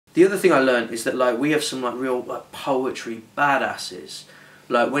The other thing I learned is that like we have some like real like poetry badasses.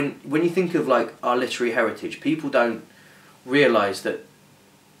 Like when you think of like our literary heritage, people don't realise that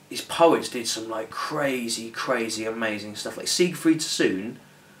these poets did some like crazy, amazing stuff. Like Siegfried Sassoon,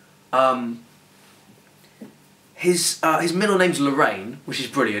 his middle name's Lorraine, which is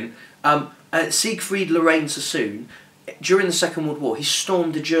brilliant. Siegfried Lorraine Sassoon, during the Second World War, he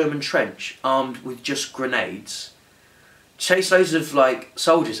stormed a German trench armed with just grenades, chased loads of like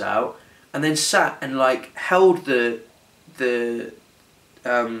soldiers out, and then sat and like held the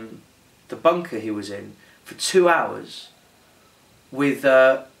bunker he was in for 2 hours with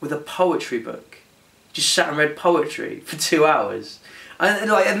a poetry book. Just sat and read poetry for 2 hours,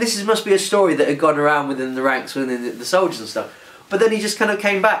 and this must be a story that had gone around within the ranks, within the soldiers and stuff. But then he just kind of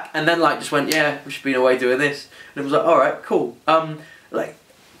came back and then like just went, yeah, we should be away doing this, and it was like, all right, cool. Like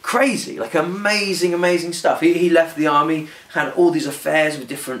crazy, like amazing stuff. He left the army, had all these affairs with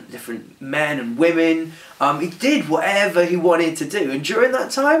different men and women. He did whatever he wanted to do, and during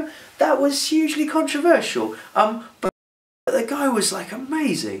that time, that was hugely controversial. But the guy was like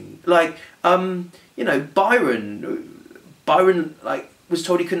amazing. Like you know, Byron like was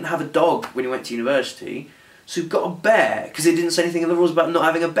told he couldn't have a dog when he went to university, so he got a bear because he didn't say anything in the rules about not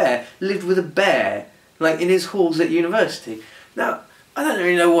having a bear. Lived with a bear like in his halls at university. Now, I don't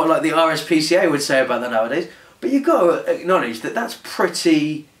really know what like the RSPCA would say about that nowadays, but you've got to acknowledge that that's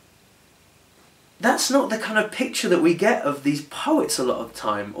pretty... That's not the kind of picture that we get of these poets a lot of the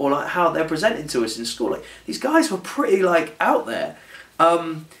time, or like how they're presented to us in school. Like these guys were pretty like out there,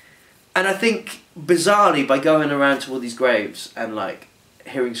 and I think bizarrely by going around to all these graves and like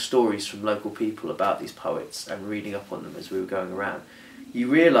hearing stories from local people about these poets and reading up on them as we were going around, you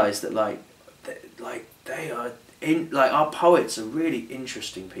realise that like they are like our poets are really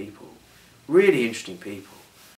interesting people, really interesting people.